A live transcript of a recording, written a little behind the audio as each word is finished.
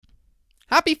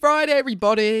Happy Friday,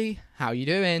 everybody. How you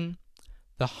doing?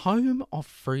 The home of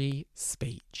free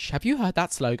speech. Have you heard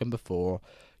that slogan before?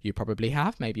 You probably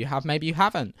have. Maybe you have, maybe you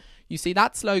haven't. You see,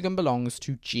 that slogan belongs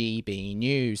to GB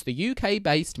News, the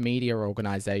UK-based media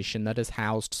organisation that has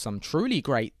housed some truly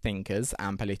great thinkers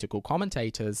and political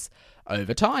commentators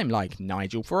over time, like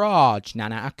Nigel Farage,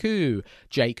 Nana Aku,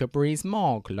 Jacob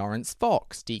Rees-Mogg, Lawrence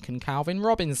Fox, Deacon Calvin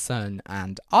Robinson,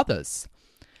 and others.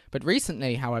 But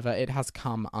recently, however, it has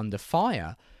come under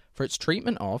fire for its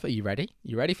treatment of, are you ready?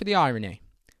 You ready for the irony?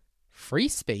 Free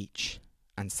speech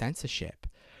and censorship.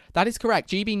 That is correct.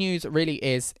 GB News really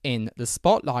is in the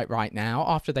spotlight right now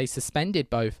after they suspended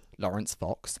both Lawrence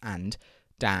Fox and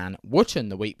Dan Wootton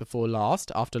the week before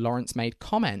last after Lawrence made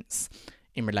comments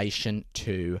in relation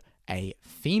to a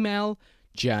female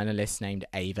journalist named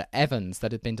Ava Evans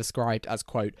that had been described as,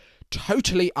 quote,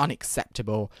 totally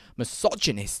unacceptable,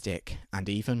 misogynistic, and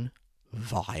even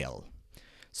vile.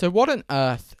 So what on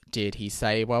earth did he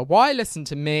say? Well, why listen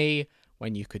to me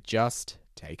when you could just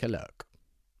take a look?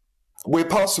 We're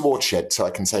past the watershed, so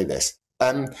I can say this.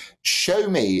 Show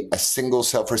me a single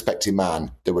self-respecting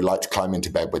man that would like to climb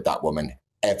into bed with that woman,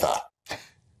 ever,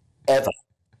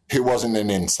 who wasn't an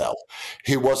incel,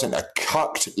 who wasn't a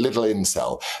cucked little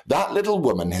incel. That little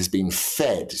woman has been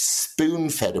fed,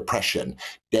 spoon-fed oppression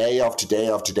day after day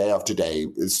after day after day,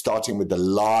 starting with the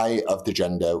lie of the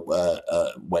gender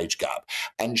wage gap.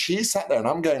 And she sat there and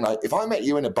I'm going like, if I met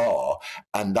you in a bar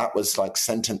and that was like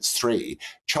sentence 3,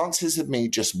 chances of me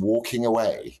just walking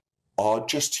away are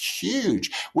just huge.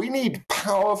 We need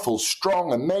powerful,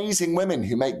 strong, amazing women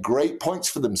who make great points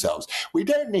for themselves. We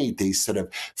don't need these sort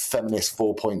of feminist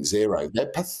 4.0. They're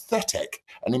pathetic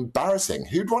and embarrassing.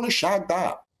 Who'd want to shag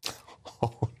that?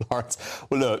 Oh, Lawrence.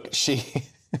 Well, look, Sorry.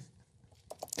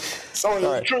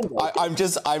 I'm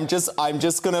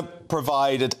just going to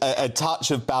provide a touch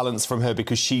of balance from her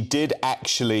because she did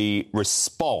actually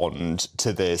respond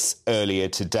to this earlier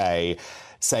today,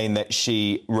 saying that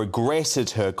she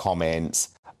regretted her comments,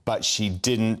 but she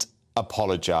didn't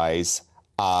apologise.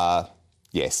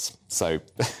 Yes, so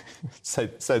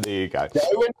there you go.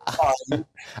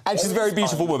 And she's a very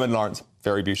beautiful woman, Lawrence.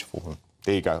 Very beautiful woman.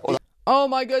 There you go. Oh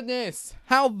my goodness,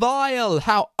 how vile,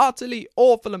 how utterly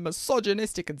awful and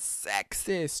misogynistic and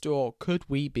sexist, or could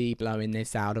we be blowing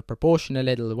this out of proportion a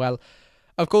little? Well,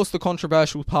 of course, the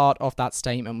controversial part of that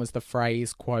statement was the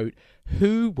phrase, quote,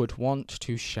 who would want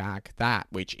to shag that,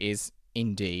 which is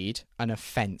indeed an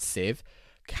offensive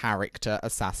character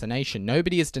assassination.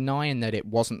 Nobody is denying that it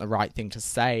wasn't the right thing to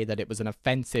say, that it was an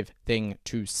offensive thing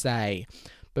to say.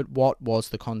 But what was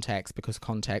the context? Because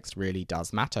context really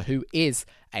does matter. Who is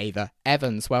Ava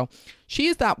Evans? Well, she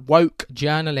is that woke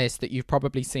journalist that you've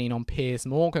probably seen on Piers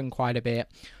Morgan quite a bit.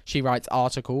 She writes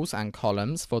articles and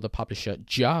columns for the publisher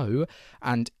Joe.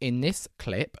 And in this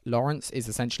clip, Lawrence is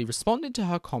essentially responding to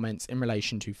her comments in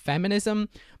relation to feminism,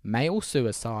 male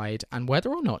suicide, and whether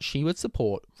or not she would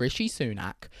support Rishi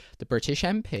Sunak, the British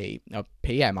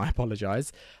PM,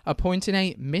 appointing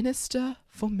a minister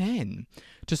for men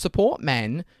to support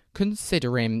men,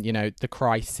 considering, the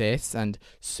crisis and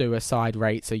suicide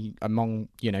rates among,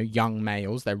 young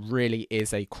males. There really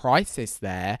is a crisis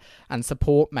there, and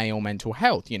support male mental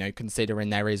health, considering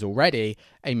there is already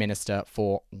a minister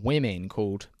for women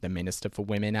called the Minister for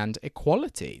Women and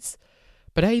Equalities.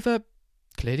 But Ava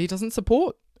clearly doesn't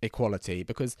support equality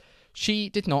because she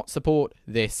did not support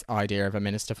this idea of a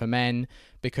minister for men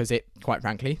because it, quite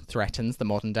frankly, threatens the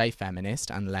modern-day feminist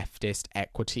and leftist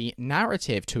equity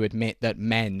narrative to admit that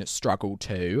men struggle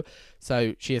too.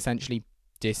 So she essentially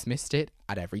dismissed it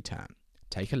at every turn.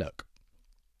 Take a look.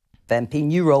 MP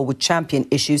new role would champion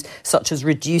issues such as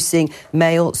reducing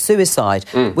male suicide.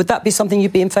 Would that be something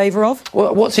you'd be in favour of?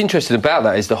 Well, what's interesting about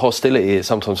that is the hostility it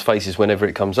sometimes faces whenever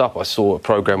it comes up. I saw a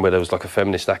programme where there was like a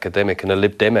feminist academic and a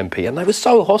Lib Dem MP, and they were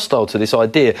so hostile to this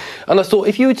idea. And I thought,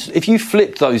 if you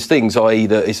flipped those things, i.e.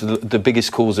 that it's the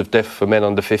biggest cause of death for men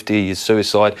under 50 is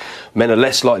suicide, men are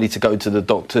less likely to go to the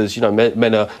doctors,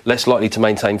 men are less likely to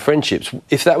maintain friendships.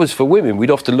 If that was for women,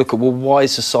 we'd often look at, well, why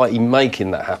is society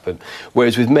making that happen?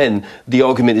 Whereas with men, the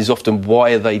argument is often,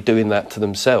 why are they doing that to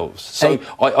themselves? So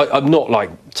I'm not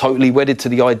totally wedded to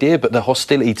the idea, but the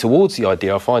hostility towards the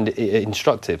idea, I find it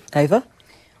instructive. Ava?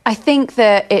 I think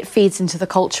that it feeds into the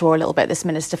culture a little bit, this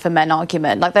Minister for Men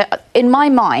argument. In my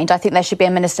mind, I think there should be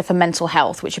a Minister for Mental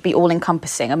Health, which would be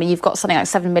all-encompassing. I mean, you've got something like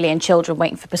 7 million children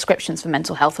waiting for prescriptions for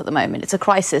mental health at the moment. It's a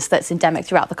crisis that's endemic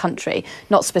throughout the country,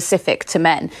 not specific to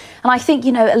men. And I think,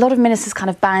 a lot of ministers kind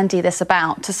of bandy this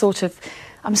about to sort of,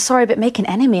 I'm sorry, but make an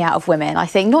enemy out of women. I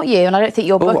think, not you, and I don't think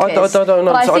your book is. I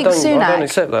don't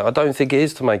accept that. I don't think it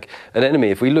is to make an enemy.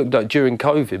 If we looked at during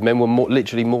COVID, men were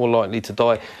literally more likely to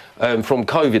die from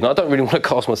COVID. And I don't really want to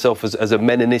cast myself as a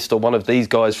meninist or one of these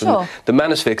guys from the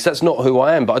manosphere, because that's not who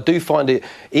I am. But I do find it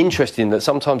interesting that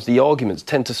sometimes the arguments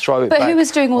tend to throw it back. But who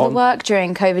was doing all the work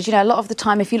during COVID? You know, a lot of the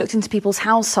time, if you looked into people's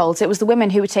households, it was the women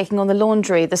who were taking on the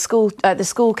laundry, the school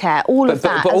care, all of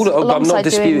that. But I'm not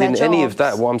disputing any of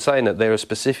that. What I'm saying that there are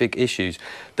specific issues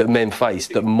that men face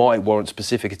that might warrant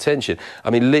specific attention. I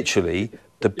mean, literally,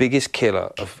 the biggest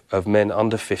killer of men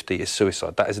under 50 is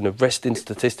suicide. That is an arresting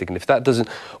statistic. And if that doesn't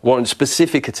warrant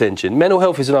specific attention, mental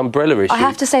health is an umbrella issue. I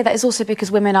have to say that is also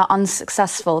because women are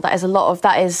unsuccessful. That is a lot of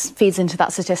that feeds into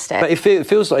that statistic. But it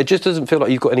feels like, it just doesn't feel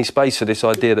like you've got any space for this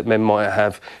idea that men might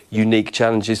have unique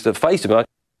challenges that face them.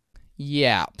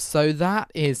 Yeah, so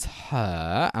that is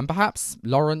her, and perhaps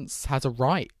Lawrence has a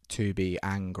right to be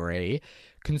angry,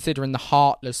 considering the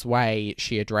heartless way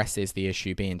she addresses the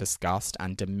issue being discussed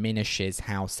and diminishes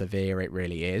how severe it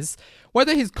really is.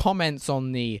 Whether his comments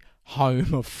on the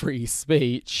home of free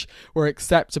speech were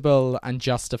acceptable and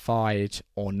justified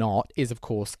or not is, of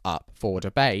course, up for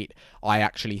debate. I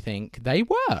actually think they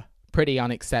were pretty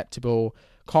unacceptable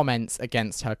comments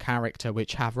against her character,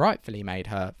 which have rightfully made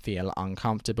her feel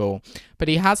uncomfortable. But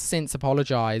he has since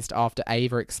apologised after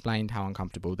Ava explained how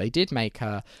uncomfortable they did make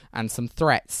her and some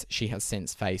threats she has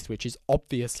since faced, which is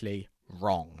obviously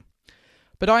wrong.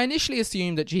 But I initially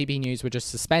assumed that GB News were just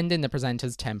suspending the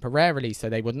presenters temporarily so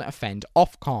they wouldn't offend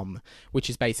Ofcom, which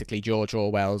is basically George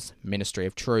Orwell's Ministry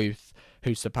of Truth,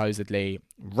 who supposedly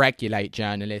regulate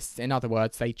journalists. In other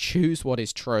words, they choose what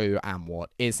is true and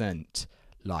what isn't,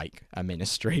 like a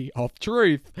Ministry of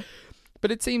Truth.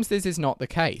 But it seems this is not the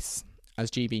case, as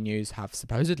GB News have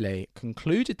supposedly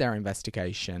concluded their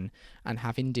investigation and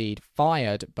have indeed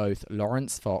fired both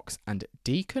Lawrence Fox and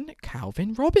Deacon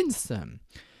Calvin Robinson.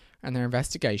 And their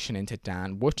investigation into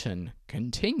Dan Wootton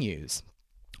continues.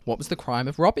 What was the crime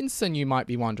of Robinson, you might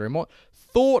be wondering? What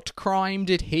thought crime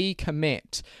did he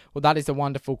commit? Well, that is a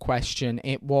wonderful question.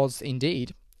 It was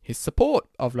indeed his support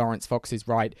of Lawrence Fox's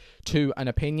right to an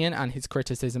opinion and his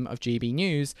criticism of GB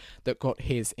News that got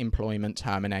his employment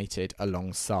terminated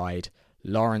alongside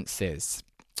Lawrence's.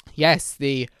 Yes,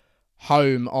 the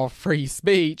home of free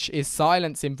speech is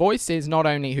silencing voices not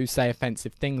only who say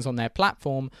offensive things on their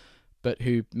platform, but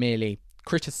who merely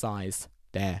criticise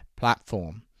their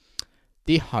platform.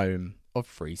 The home of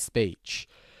free speech.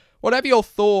 Whatever your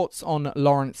thoughts on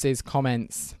Lawrence's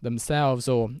comments themselves,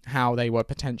 or how they were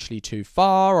potentially too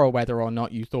far, or whether or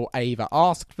not you thought Ava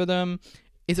asked for them,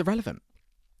 is irrelevant.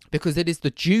 Because it is the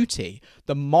duty,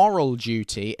 the moral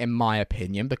duty, in my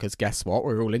opinion, because guess what,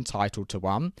 we're all entitled to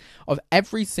one, of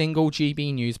every single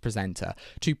GB News presenter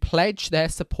to pledge their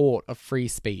support of free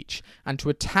speech and to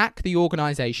attack the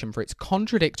organisation for its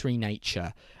contradictory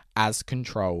nature as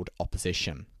controlled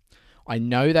opposition. I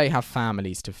know they have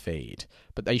families to feed,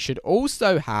 but they should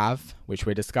also have, which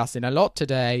we're discussing a lot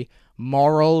today,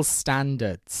 moral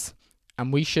standards.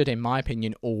 And we should, in my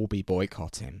opinion, all be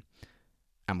boycotting.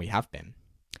 And we have been.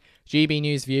 GB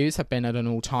News views have been at an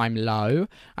all-time low,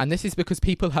 and this is because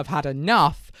people have had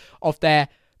enough of their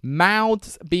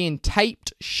mouths being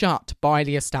taped shut by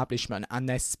the establishment and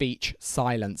their speech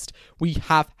silenced. We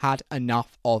have had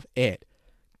enough of it.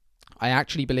 I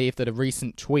actually believe that a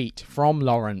recent tweet from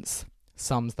Lawrence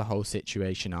sums the whole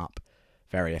situation up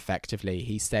very effectively.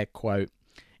 He said, quote,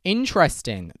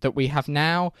 "Interesting that we have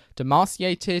now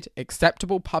demarcated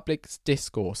acceptable public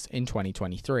discourse in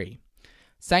 2023.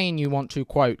 Saying you want to,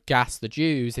 quote, gas the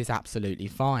Jews is absolutely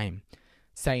fine.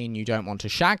 Saying you don't want to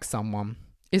shag someone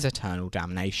is eternal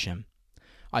damnation.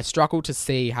 I struggle to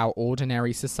see how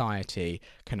ordinary society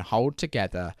can hold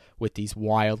together with these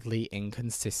wildly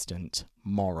inconsistent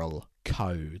moral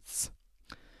codes."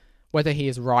 Whether he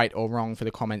is right or wrong for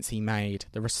the comments he made,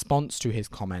 the response to his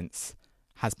comments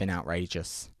has been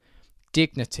outrageous.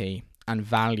 Dignity and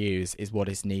values is what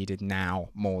is needed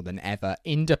now more than ever.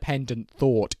 Independent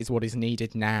thought is what is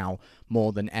needed now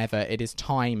more than ever. It is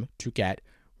time to get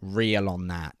real on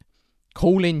that.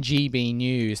 Calling GB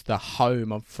News the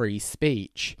home of free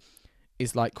speech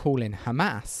is like calling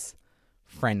Hamas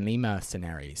friendly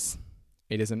mercenaries.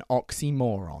 It is an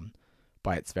oxymoron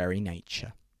by its very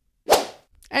nature.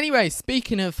 Anyway,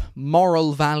 speaking of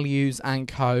moral values and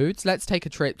codes, let's take a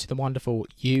trip to the wonderful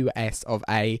US of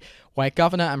A, where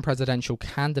Governor and presidential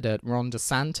candidate Ron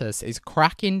DeSantis is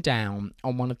cracking down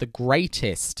on one of the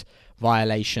greatest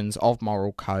violations of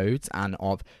moral codes and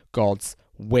of God's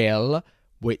will,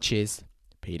 which is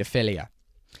paedophilia.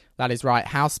 That is right,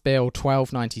 House Bill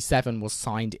 1297 was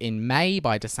signed in May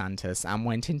by DeSantis and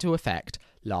went into effect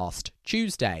last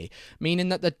Tuesday, meaning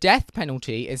that the death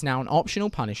penalty is now an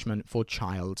optional punishment for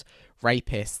child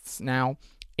rapists. Now,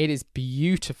 it is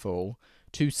beautiful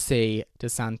to see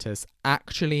DeSantis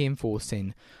actually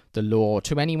enforcing the law.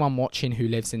 To anyone watching who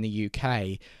lives in the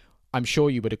UK, I'm sure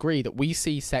you would agree that we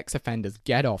see sex offenders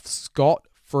get off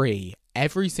scot-free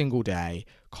every single day,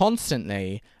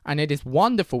 constantly, and it is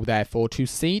wonderful, therefore, to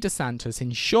see DeSantis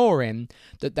ensuring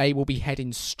that they will be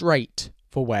heading straight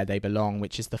for where they belong,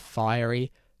 which is the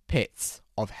fiery pits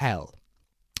of hell.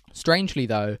 Strangely,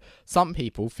 though, some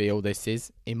people feel this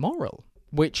is immoral,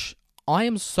 which I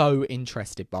am so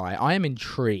interested by. I am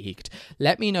intrigued.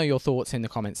 Let me know your thoughts in the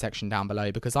comment section down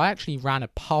below, because I actually ran a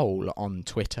poll on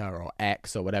Twitter or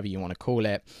X or whatever you want to call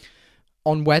it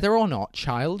on whether or not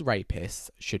child rapists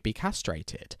should be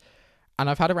castrated. And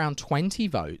I've had around 20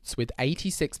 votes, with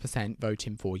 86%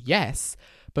 voting for yes,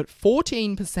 but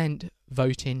 14%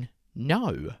 voting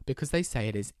no, because they say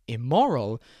it is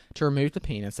immoral to remove the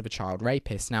penis of a child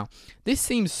rapist. Now, this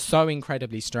seems so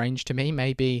incredibly strange to me.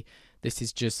 Maybe this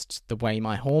is just the way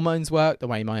my hormones work, the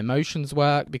way my emotions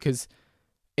work, because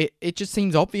it just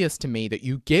seems obvious to me that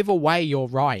you give away your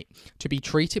right to be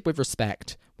treated with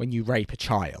respect when you rape a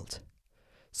child.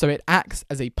 So it acts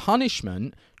as a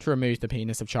punishment to remove the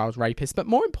penis of child rapists, but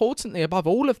more importantly, above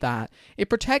all of that, it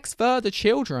protects further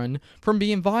children from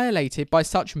being violated by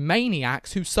such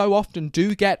maniacs who so often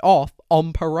do get off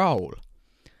on parole.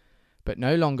 But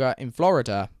no longer in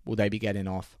Florida will they be getting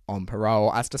off on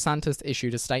parole, as DeSantis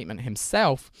issued a statement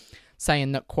himself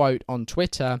saying that, quote, on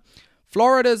Twitter,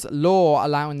 Florida's law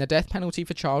allowing the death penalty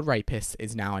for child rapists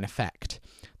is now in effect.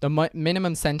 The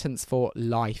minimum sentence for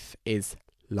life is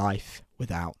life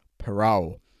without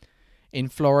parole. In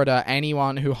Florida,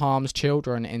 anyone who harms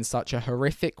children in such a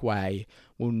horrific way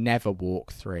will never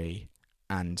walk free.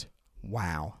 And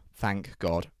wow, thank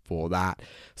God for that.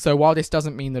 So while this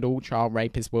doesn't mean that all child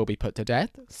rapists will be put to death,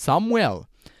 some will.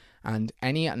 And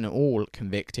any and all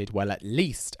convicted will at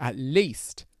least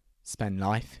spend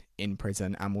life in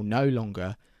prison and will no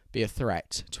longer be a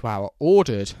threat to our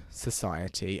ordered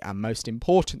society and, most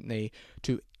importantly,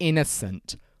 to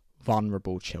innocent,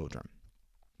 vulnerable children.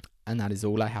 And that is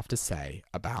all I have to say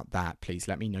about that. Please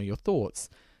let me know your thoughts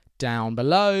down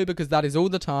below, because that is all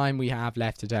the time we have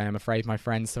left today, I'm afraid, my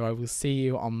friends. So I will see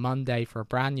you on Monday for a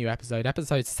brand new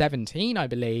episode 17, I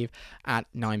believe, at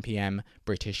 9 p.m.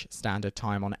 British Standard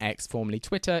Time on X, formerly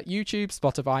Twitter, YouTube,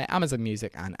 Spotify, Amazon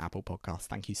Music, and Apple Podcasts.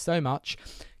 Thank you so much.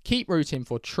 Keep rooting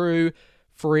for true,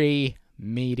 free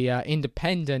media,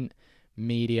 independent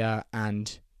media,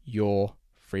 and your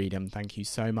freedom. Thank you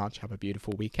so much. Have a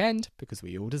beautiful weekend, because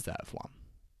we all deserve one.